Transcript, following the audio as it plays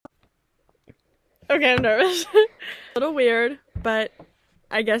Okay, I'm nervous. A little weird, but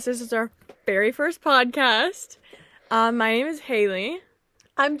I guess this is our very first podcast. My name is Heyyy.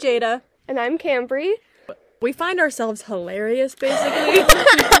 I'm Jada. And I'm Cambry. We find ourselves hilarious, basically.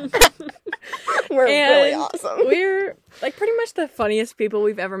 We're really awesome. We're, like, pretty much the funniest people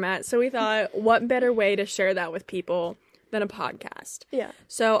we've ever met, so we thought, what better way to share that with people than a podcast? Yeah.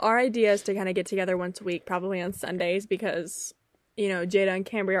 So our idea is to kind of get together once a week, probably on Sundays, because, you know, Jada and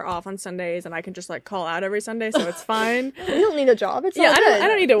Cambry are off on Sundays, and I can just, like, call out every Sunday, so it's fine. We don't need a job. It's all I good.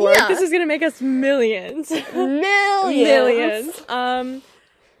 don't need to work. Yeah. This is going to make us millions. Millions.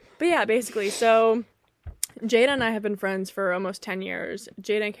 But yeah, basically, so Jada and I have been friends for almost 10 years.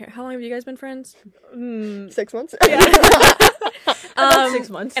 Jada and how long have you guys been friends? 6 months. Yeah. About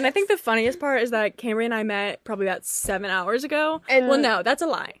 6 months. And I think the funniest part is that Cambry and I met probably about 7 hours ago. And well, no, that's a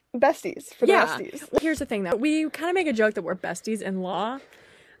lie. Besties. For the besties. Well, here's the thing, though. We kind of make a joke that we're besties in law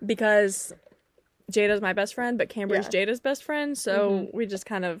because Jada's my best friend, but Cambry's Jada's best friend. So we just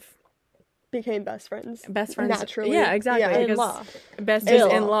kind of Became best friends. Naturally. Yeah, exactly. Yeah, in law. Besties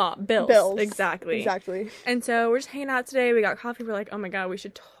in law. Bills. Exactly. And so we're just hanging out today. We got coffee. We're like, oh my God, we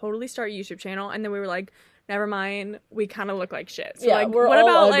should totally start a YouTube channel. And then we were like, never mind. We kind of look like shit. So yeah, like, we're what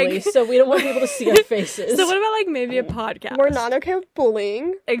all about ugly, like, so we don't want people to see our faces. so what about like maybe a podcast? We're not okay with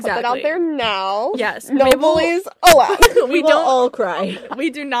bullying. Exactly. Put that out there now. Yes. No bullies allowed. we don't all cry. We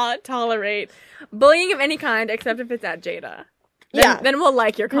do not tolerate bullying of any kind except if it's at Jada. Then we'll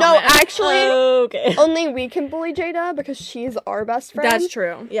like your comment. No, actually, Okay. only we can bully Jada because she's our best friend. That's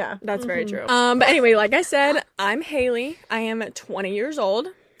true. Yeah. That's very true. But anyway, like I said, I'm Heyyy. I am 20 years old.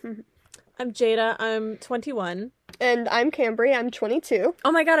 I'm Jada. I'm 21. And I'm Cambry. I'm 22.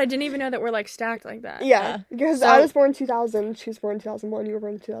 Oh my God, I didn't even know that we're like stacked like that. Yeah, because I was born 2000, she was born 2001, you were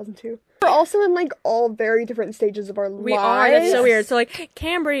born 2002. We're also in, like, all very different stages of our lives. We are. That's so weird. So, like,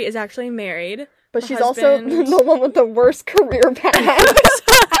 Cambry is actually married. But she's also the one with the worst career path.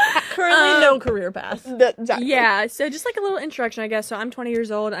 Currently, no career path. Exactly. Yeah, so just like a little introduction, I guess. So I'm 20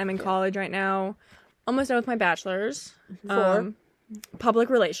 years old. I'm in college right now. Almost done with my bachelor's. Public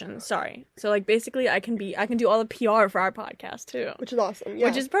relations, sorry. So, like, basically, I can do all the PR for our podcast, too. Which is awesome, yeah.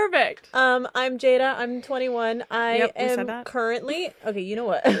 Which is perfect. I'm Jada. I'm 21. I am currently... Okay, you know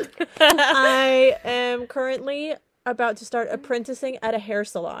what? I am currently about to start apprenticing at a hair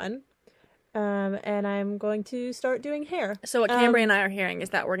salon. And I'm going to start doing hair. So what Cambry and I are hearing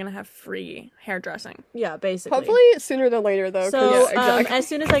is that we're going to have free hairdressing. Yeah, basically. Hopefully sooner than later, though. So, as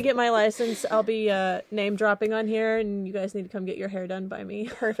soon as I get my license, I'll be name dropping on here, and you guys need to come get your hair done by me.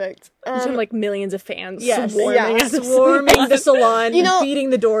 Perfect. Just have, like, millions of fans swarming the salon, beating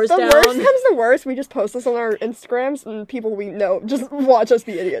the doors down. The worst comes to worst, we just post this on our Instagrams, and people we know just watch us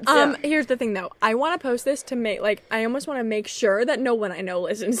be idiots. Here's the thing, though. I want to post this to make, like, I almost want to make sure that no one I know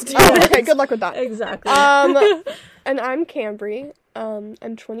listens to it. Okay, good luck with that. Exactly. And I'm Cambry.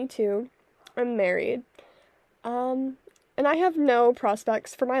 I'm 22. I'm married. And I have no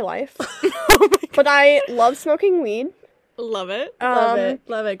prospects for my life. But I love smoking weed. Love it. Love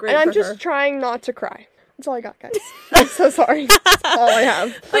it. Great. And I'm just trying not to cry. That's all I got, guys. I'm so sorry. That's all I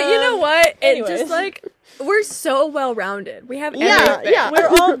have. But you know what? Anyways. It just, like, we're so well-rounded. We have everything. Yeah. We're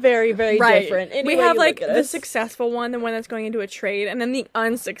all very, very different. We have, like, the successful one, the one that's going into a trade, and then the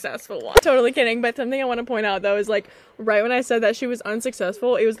unsuccessful one. Totally kidding, but something I want to point out, though, is, like, right when I said that she was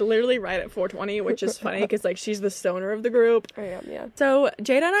unsuccessful, it was literally right at 420, which is funny, because, like, she's the stoner of the group. I am, yeah. So,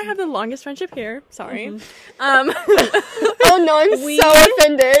 Jada and I have the longest friendship here. Sorry. Oh, no, I'm so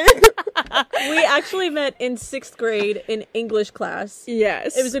offended. We actually met in 6th grade in English class.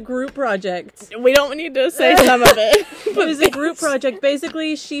 Yes. It was a group project. We don't need to say some of it. It was a group project.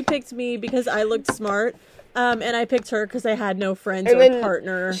 Basically, she picked me because I looked smart. And I picked her because I had no friends or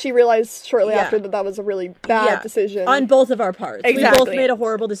partner. She realized shortly after that was a really bad decision. On both of our parts. Exactly. We both made a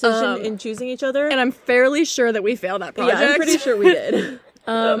horrible decision in choosing each other. And I'm fairly sure that we failed that project. Yeah, I'm pretty sure we did.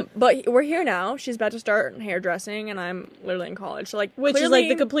 But we're here now. She's about to start hairdressing, and I'm literally in college. So, like, which is like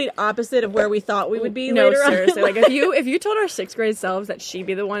the complete opposite of where we thought we would be. No, later seriously. on. Like, if you told our 6th grade selves that she'd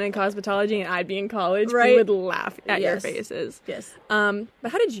be the one in cosmetology and I'd be in college, we would laugh at your faces. Yes.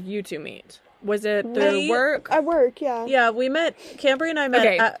 But how did you two meet? Was it through work? At work, yeah. Yeah, we met. Cambry and I met.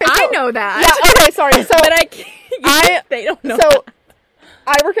 Okay, I know that. Yeah. Okay, sorry. So but I can't. They don't know. So. That.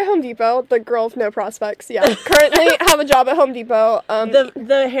 I work at Home Depot, the girl with no prospects, yeah. Currently have a job at Home Depot.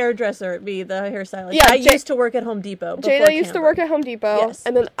 The hairdresser, the hairstylist. Yeah, I used to work at Home Depot. Jada used to work at Home Depot, yes.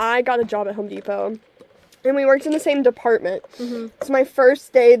 And then I got a job at Home Depot. And we worked in the same department. Mm-hmm. So my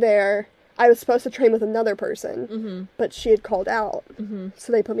first day there, I was supposed to train with another person, but she had called out. Mm-hmm.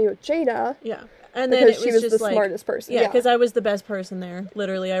 So they put me with Jada. Yeah. And then because it was she was the smartest person. Yeah, because I was the best person there.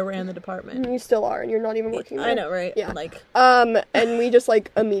 Literally, I ran the department. You still are, and you're not even working there. I know, right? Yeah. Like, and we just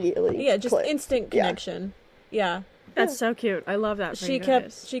like immediately. yeah, just clicked. instant connection. Yeah. That's so cute. I love that for She you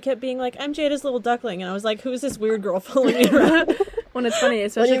guys. kept being like, I'm Jada's little duckling, and I was like, who's this weird girl following me around? When it's funny,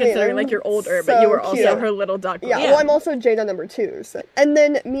 especially What do you considering mean? like you're older, So but you were also cute. her little duckling. Yeah, well, I'm also Jada number 2. So. And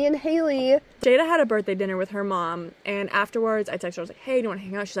then me and Heyyy. Jada had a birthday dinner with her mom, and afterwards I texted her, I was like, hey, do you want to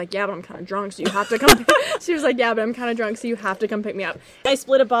hang out? She's like, yeah, but I'm kind of drunk, so you have to come. She was like, yeah, but I'm kind of drunk, so you have to come pick me up. I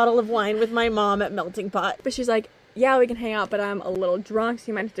split a bottle of wine with my mom at Melting Pot. But she's like, yeah, we can hang out, but I'm a little drunk, so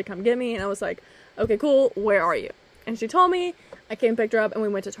you might have to come get me. And I was like, okay, cool, where are you? And she told me. I came and picked her up, and we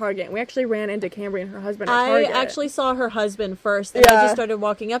went to Target. And we actually ran into Cambry and her husband at Target. I actually saw her husband first, and I just started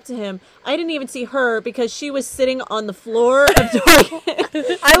walking up to him. I didn't even see her because she was sitting on the floor of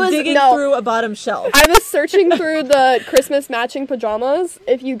Target. I was digging through a bottom shelf. I was searching through the Christmas matching pajamas.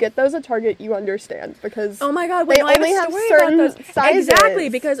 If you get those at Target, you understand because oh my god, they only have certain sizes. Exactly,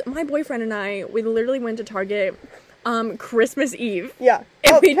 because my boyfriend and I, we literally went to Target Christmas Eve. Yeah.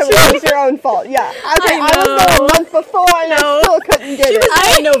 And Okay, well, that was your own fault. Yeah. Okay, I was there a month before and I still couldn't get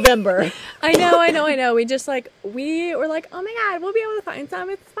it. In November. I know. We just we were like, oh my god, we'll be able to find some.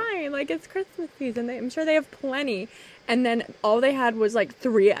 It's fine. Like, it's Christmas season. I'm sure they have plenty. And then all they had was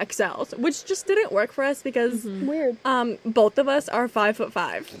 3XLs, which just didn't work for us because weird. Both of us are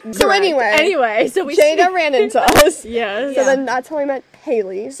 5'5". So anyway, so we Jada ran into us. Yes. So then that's how I met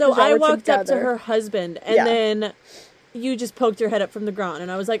Heyyy. So I walked up to her husband, and then you just poked your head up from the ground,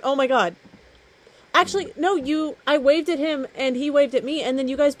 and I was like, oh my god. Actually, no, I waved at him, and he waved at me, and then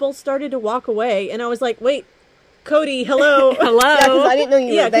you guys both started to walk away, and I was like, wait, Cody, hello. Hello. Yeah, because I didn't know you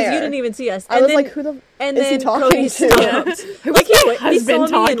were there. Yeah, because you didn't even see us. I was like, who the is he talking Cody to? stopped. Who was my He husband saw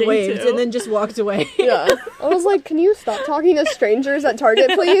me talking and waved, to? and then just walked away. Yeah. I was like, can you stop talking to strangers at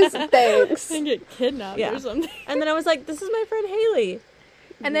Target, please? Thanks. And get kidnapped or something. And then I was like, this is my friend Haley.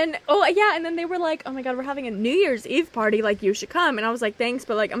 And then, and then they were like, oh my god, we're having a New Year's Eve party, you should come. And I was like, thanks,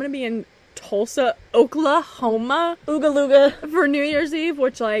 but I'm gonna be in Tulsa, Oklahoma, Ooga Looga, for New Year's Eve,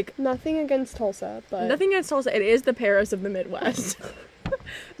 which nothing against Tulsa, but nothing against Tulsa. It is the Paris of the Midwest.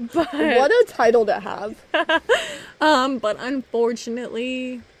 But what a title to have. But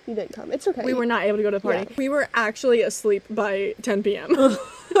unfortunately, you didn't come. It's okay. we were not able to go to the party. Yeah. We were actually asleep by 10 p.m.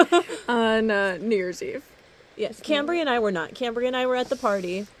 on New Year's Eve. Yes, Cambry and I were not. Cambry and I were at the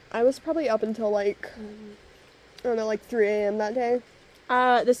party. I was probably up until I don't know, 3 a.m. that day.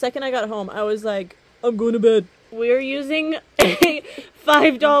 The second I got home, I was like, I'm going to bed. We're using a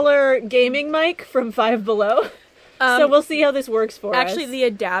 $5 gaming mic from Five Below. So we'll see how this works for us. Actually, the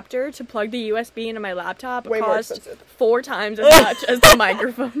adapter to plug the USB into my laptop Way more cost expensive. 4 times as much as the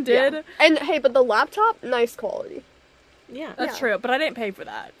microphone did. Yeah. And hey, but the laptop, nice quality. Yeah. That's true, but I didn't pay for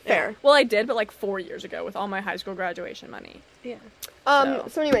that. Fair. Well, I did, but 4 years ago with all my high school graduation money. Yeah.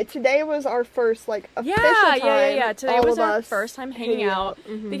 So anyway, today was our first official time. Yeah. Today all was of our us first time hanging out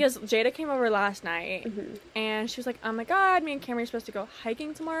because Jada came over last night and she was like, "Oh my god, me and Cameron are supposed to go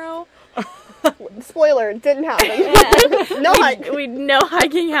hiking tomorrow." Spoiler, didn't happen. No hike. No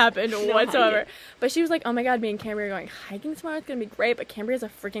hiking happened whatsoever. Hiking. But she was like, "Oh my god, me and Cameron are going hiking tomorrow. It's gonna be great." But Cameron has a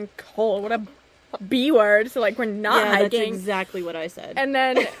freaking cold. What a B word. So we're not hiking. That's exactly what I said. And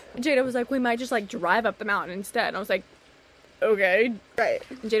then Jada was like, "We might just drive up the mountain instead." And I was like, okay. Right.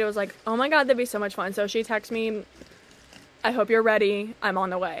 And Jada was like, oh my god, that'd be so much fun. So she texted me, I hope you're ready. I'm on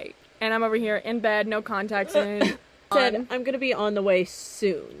the way. And I'm over here in bed, no contacts in. Said, I'm going to be on the way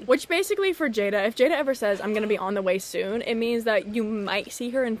soon. Which basically for Jada, if Jada ever says, I'm going to be on the way soon, it means that you might see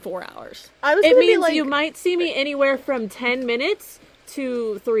her in 4 hours. It means you might see me anywhere from 10 minutes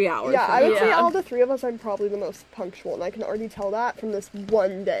to 3 hours. Yeah, I would say all the 3 of us, I'm probably the most punctual, and I can already tell that from this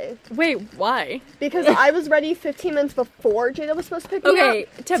one day. Wait, why? Because I was ready 15 minutes before Jada was supposed to pick me up. Okay,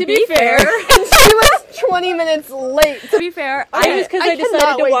 to be fair. And she was 20 minutes late. To be fair, it was because I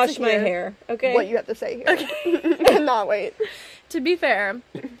decided to wash my hair. Okay. What you have to say here. Okay. Cannot wait. To be fair,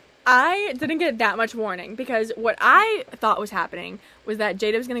 I didn't get that much warning because what I thought was happening was that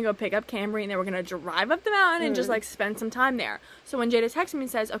Jada was going to go pick up Cambry and they were going to drive up the mountain and just spend some time there. So when Jada texts me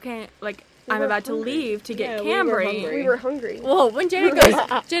and says, okay, I'm about to leave to get Cambry. We were hungry. Well, when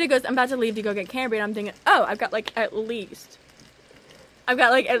Jada goes, I'm about to leave to go get Cambry, and I'm thinking, oh, I've got at least an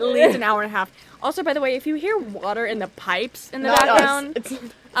hour and a half. Also, by the way, if you hear water in the pipes in the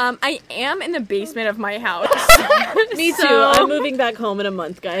background, I am in the basement of my house. Me too. I'm moving back home in a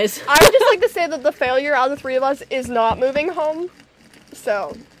month, guys. I would just like to say that the failure out of the 3 of us is not moving home.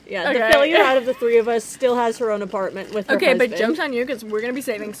 So, yeah, the failure out of the 3 of us still has her own apartment with her husband. But joke's on you because we're going to be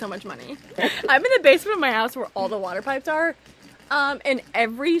saving so much money. I'm in the basement of my house where all the water pipes are. And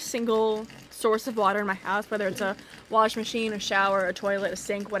every single source of water in my house, whether it's a wash machine, a shower, a toilet, a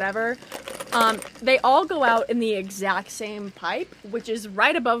sink, whatever, they all go out in the exact same pipe, which is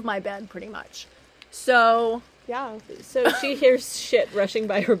right above my bed, pretty much. So... Yeah. So she hears shit rushing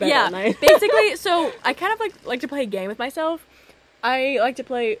by her bed all night. Basically, so I kind of like to play a game with myself. I like to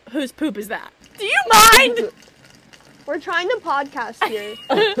play Whose Poop Is That? Do you mind? We're trying to podcast here.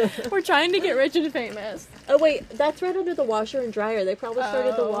 We're trying to get rich and famous. Oh wait, that's right under the washer and dryer. They probably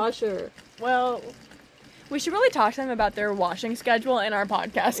started the washer. Well, we should really talk to them about their washing schedule and our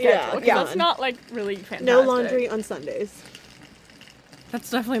podcast schedule. Yeah. That's not like really fantastic. No laundry on Sundays. That's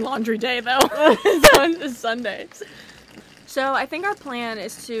definitely laundry day, though. It's Sundays. So I think our plan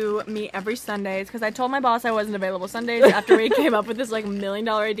is to meet every Sundays, because I told my boss I wasn't available Sundays after we came up with this, like, $1 million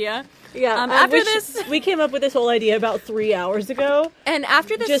idea. Yeah. We came up with this whole idea about 3 hours ago. And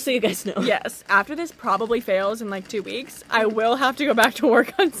after this... Just so you guys know. Yes. After this probably fails in, like, 2 weeks, I will have to go back to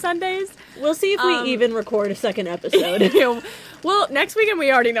work on Sundays. We'll see if we even record a second episode. Well, next weekend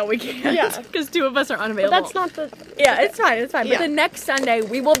we already know we can't. Yeah. Because 2 of us are unavailable. But that's not the... Yeah, it's fine. Yeah. But the next Sunday,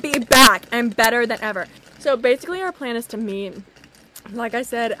 we will be back and better than ever. So basically our plan is to meet, like I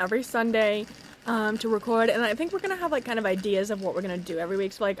said, every Sunday to record. And I think we're going to have, like, kind of ideas of what we're going to do every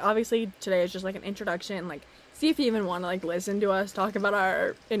week. So, like, obviously today is just, like, an introduction. Like, see if you even want to, like, listen to us talk about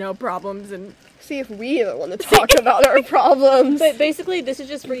our, problems and... See if we even want to talk about our problems. But basically, this is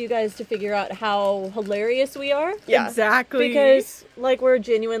just for you guys to figure out how hilarious we are. Yeah. Exactly. Because, like, we're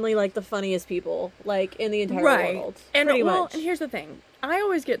genuinely, like, the funniest people, like, in the entire world. And, pretty much. And here's the thing. I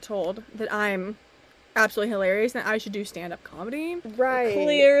always get told that I'm absolutely hilarious and I should do stand-up comedy. Right.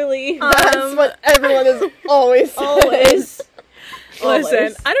 Clearly. That's what everyone is always saying. Always.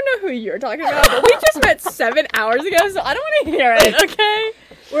 Listen, I don't know who you're talking about, but we just met 7 hours ago, so I don't want to hear it, okay?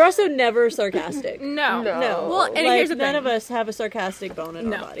 We're also never sarcastic. No. Well, and here's the thing. None of us have a sarcastic bone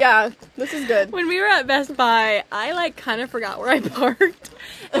in our body. Yeah, this is good. When we were at Best Buy, I, like, kind of forgot where I parked.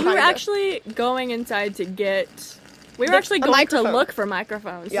 And we were actually going inside to get... We were actually going to look for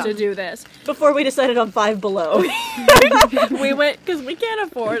microphones to do this. Before we decided on Five Below. We went, because we can't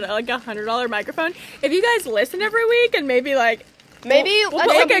afford, like, $100 microphone. If you guys listen every week and maybe, like... We'll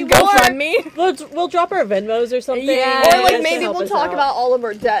make a GoFundMe. We'll drop our Venmos or something. Yeah. Or, like, maybe we'll talk about all of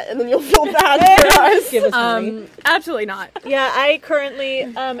our debt, and then you'll feel bad for us. Give us money. Absolutely not. Yeah, I currently,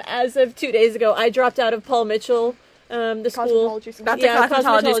 as of 2 days ago, I dropped out of Paul Mitchell, the school. That's a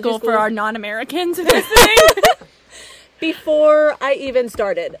cosmetology school for our non-Americans listening. Before I even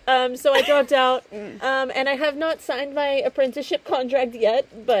started. So I dropped out, and I have not signed my apprenticeship contract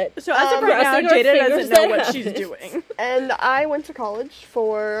yet, but... So as of right now, Jada doesn't know what she's doing. And I went to college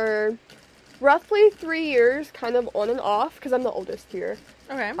for roughly 3 years, kind of on and off, because I'm the oldest here.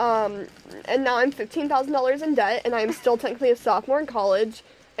 Okay. And now I'm $15,000 in debt, and I'm still technically a sophomore in college,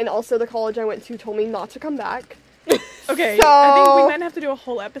 and also the college I went to told me not to come back. Okay, so... I think we might have to do a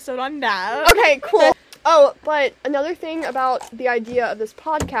whole episode on that. Okay, cool. Oh, but another thing about the idea of this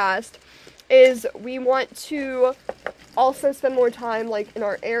podcast is we want to also spend more time, like, in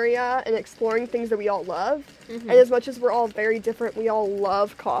our area and exploring things that we all love. Mm-hmm. And as much as we're all very different, we all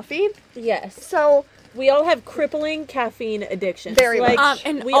love coffee. Yes. So... We all have crippling caffeine addictions. Very much.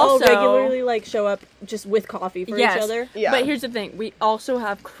 And we also, all regularly, like, show up just with coffee for each other. Yeah. But here's the thing. We also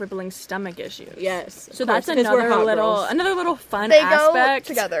have crippling stomach issues. Yes. So that's another little fun aspect. They go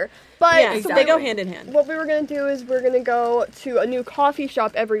together. But yeah, exactly. They go hand in hand. What we were going to do is we're going to go to a new coffee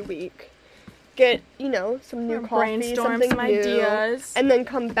shop every week. Get, some new coffee, something some new, ideas. And then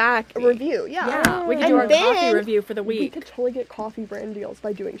come back and review. Yeah. We can do our coffee review for the week. We could totally get coffee brand deals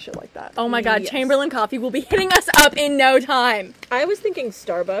by doing shit like that. Oh my god, yes. Chamberlain Coffee will be hitting us up in no time. I was thinking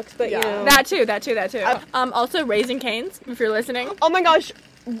Starbucks, but That too. Also Raising Cane's, if you're listening. Oh my gosh.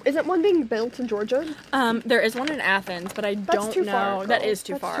 Isn't one being built in Georgia? There is one in Athens, but That's too far. That is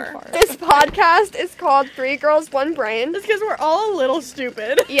too far. This podcast is called 3 Girls, 1 Brain. It's because we're all a little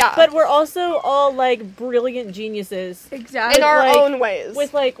stupid. Yeah. But we're also all, like, brilliant geniuses. Exactly. In our own ways.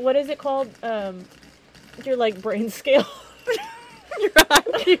 With, like, what is it called? Your, like, brain scale. Your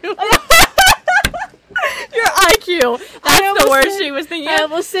IQ. Your IQ. That's the word she was thinking. I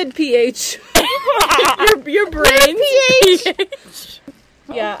almost said pH. your brain's pH.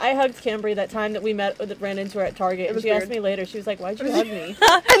 Yeah, I hugged Cambry that time that we ran into her at Target, and she asked me later, she was like, why'd you hug me? And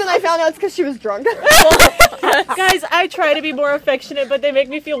then I found out it's because she was drunk. Guys, I try to be more affectionate, but they make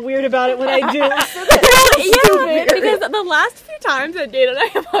me feel weird about it when I do. Because the last few times that Jada and I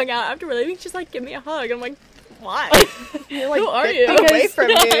have hung out after we're leaving, she's like, give me a hug. I'm like, why? You're like, who are you? Away from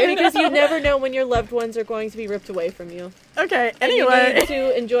me. Because you never know when your loved ones are going to be ripped away from you. Okay, anyway. And you need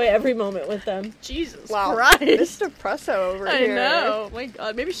to enjoy every moment with them. Jesus Christ. Wow, this depresso over here. I know. My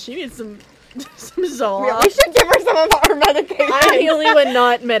god, maybe she needs some Some Zoloft. Yeah, we should give her some of our medication. I'm the only one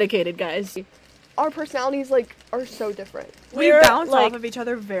not medicated, guys. Our personalities, like, are so different. We We're, bounce like- off of each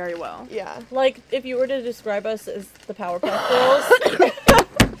other very well. Yeah. Like, if you were to describe us as the Powerpuff Girls.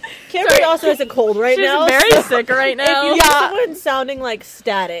 Kimberly also has a cold right She's now. very so sick right if now. you Yeah. hear someone sounding like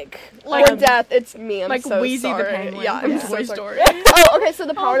static. Or death, it's me. I'm like so Wheezy sorry. the Penguin Yeah, from I'm Toy so Story. sorry. Oh, okay, so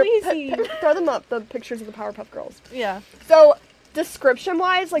the Wheezy. throw them up, the pictures of the Powerpuff Girls. Yeah. So,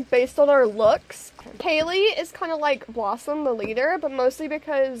 description-wise, like, based on our looks, Heyyy is kind of like Blossom, the leader, but mostly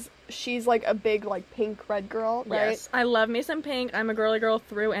because she's, like, a big, like, pink-red girl, right? Yes, I love me some pink. I'm a girly girl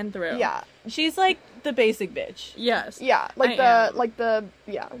through and through. Yeah. She's like the basic bitch. Yes. Yeah, like I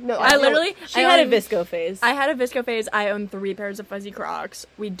yeah. No, I literally. She I had a own- visco phase. I had a visco phase. I own 3 pairs of fuzzy Crocs.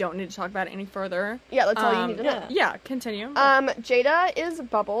 We don't need to talk about it any further. Yeah, that's all you need to know. yeah. Yeah, continue. Jada is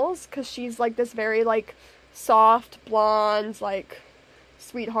Bubbles, because she's, like, this very, like, soft, blonde, like,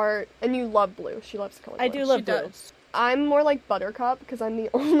 sweetheart, and you love blue. She loves the color I blue. do love She blue. does. I'm more like Buttercup, because I'm the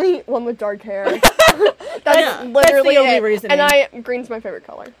only one with dark hair. That's Yeah. literally That's the only it. reasoning. And green's my favorite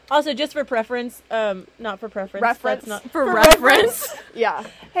color. Also, just for preference, not for preference. Reference. That's not For reference. Yeah.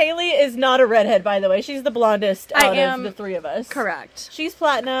 Heyyy is not a redhead, by the way. She's the blondest I out am- of the 3 of us. Correct. She's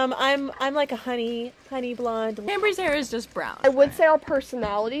platinum. I'm like a honey blonde. Amber's hair is just brown. I would say our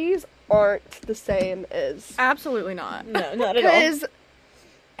personalities aren't the same as... Absolutely not. No, not at all. Because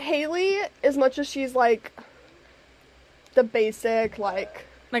Heyyy, as much as she's, like, the basic, like...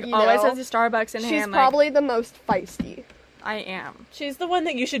 Like, you always know, has a Starbucks in she's hand. probably the most feisty. I am. She's the one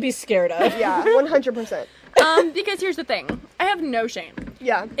that you should be scared of. Yeah, 100%. Because here's the thing. I have no shame.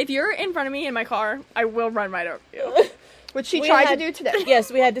 Yeah. If you're in front of me in my car, I will run right over you. Which she We tried had- to do today.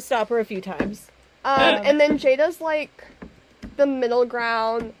 Yes, we had to stop her a few times. And then Jada's, like, the middle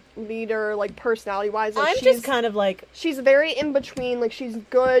ground leader, like, personality-wise. Like, I'm she's, just kind of like, she's very in between. Like, she's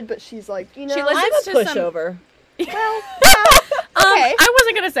good, but she's, like, you know... She listens I'm a to some- pushover. Well, okay. I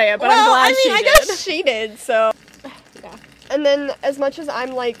wasn't gonna say it, but well, I'm glad I mean, she I did. guess she did, so... Yeah. And then, as much as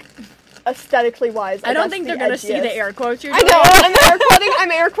I'm, like, aesthetically wise, I don't guess think the they're gonna see the edgiest. air quotes you're I doing. know, I'm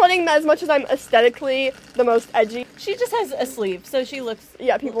air quoting that as much as I'm aesthetically the most edgy. She just has a sleeve, so she looks.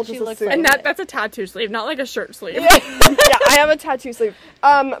 Yeah, people she just looks assume. And that's a tattoo sleeve, not like a shirt sleeve. Yeah, I have a tattoo sleeve.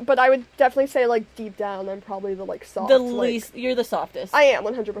 But I would definitely say, like, deep down, I'm probably the, like, soft. the like- you're the softest. I am,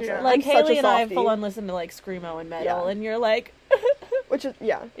 100%. Yeah. like I'm such Heyyy a and I softie. full on listen to like screamo and metal, Yeah. and you're like, Which is,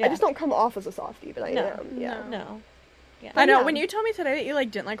 yeah. Yeah. I just don't come off as a softie, but I No, am. Yeah. no. Yeah. I know. Yeah. When you told me today that you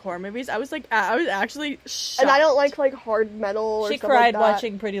like didn't like horror movies, I was like, I was actually shocked. And I don't like hard metal or She stuff cried like that.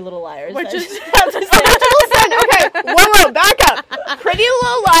 watching Pretty Little Liars. Which That's- is Original Sin, okay, whoa, back up. Pretty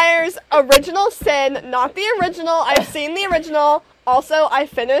Little Liars, Original Sin, not the original. I've seen the original. Also, I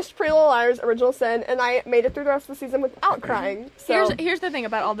finished Pretty Little Liars, Original Sin, and I made it through the rest of the season without crying. So here's the thing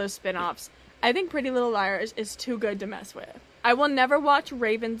about all those spin-offs. I think Pretty Little Liars is too good to mess with. I will never watch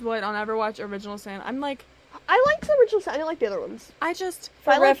Ravenswood. I'll never watch Original Sin. I'm like, I liked the Original Sin. I didn't like the other ones. I just For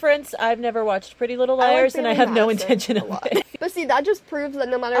I like- reference, I've never watched Pretty Little I like Liars, and I Billy have no Madison intention a of lot. it. But see, that just proves that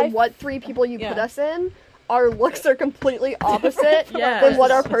no matter I- what 3 people you yeah. put us in, our looks are completely opposite Yes. than what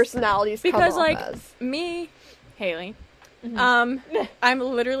our personalities come because off like as. me, Haley. Mm-hmm. I'm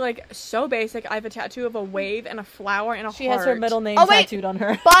literally like so basic. I have a tattoo of a wave and a flower and a She heart. has her middle name Oh, wait. tattooed on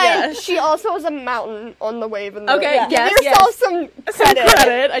her. But Yes. she also has a mountain on the wave. And the Okay, yeah. yes, Give yourself some Some credit.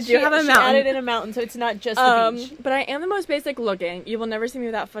 credit. I do have a She mountain. added in a mountain, so it's not just the beach. But I am the most basic looking. You will never see me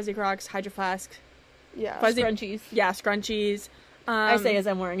without fuzzy Crocs, Hydro Flask, Yeah. fuzzy Scrunchies. yeah, scrunchies. I say as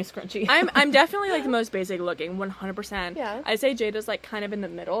I'm wearing a scrunchie. I'm definitely like the most basic looking, 100%. Yeah. I say Jada's like kind of in the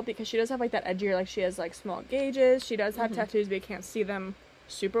middle because she does have like that edgier, like she has like small gauges. She does have tattoos, but you can't see them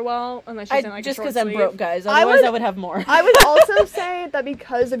super well unless she's in like just a short because I'm sleeve. broke, guys. I Otherwise, would- I would have more. I would also say that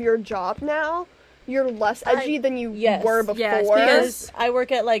because of your job now, you're less edgy than you Yes. were before. Yes, because I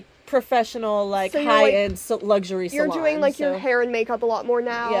work at like professional, like So you're, high end luxury you're salons. doing like your so- hair and makeup a lot more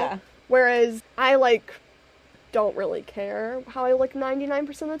now. Yeah. Whereas I like don't really care how I look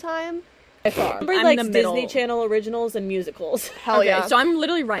 99% of the time. By far. Remember, I'm like the Disney middle. Channel originals and musicals. Hell Okay, yeah. so I'm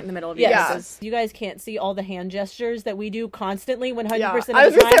literally right in the middle of you. Yes. guys. You guys can't see all the hand gestures that we do constantly 100% yeah. of the I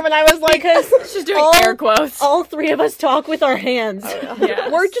was gonna time. say when I was like, because She's doing all, air quotes. all 3 of us talk with our hands.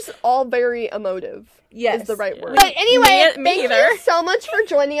 Yes. we're just all very emotive. Yes. Is the right word. Me- But anyway, me thank either. you so much for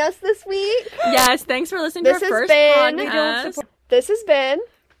joining us this week. Yes, thanks for listening This to our has first been- podcast. This has been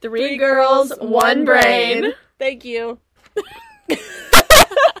 3 girls, 1 brain. Thank you.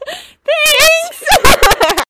 Thanks.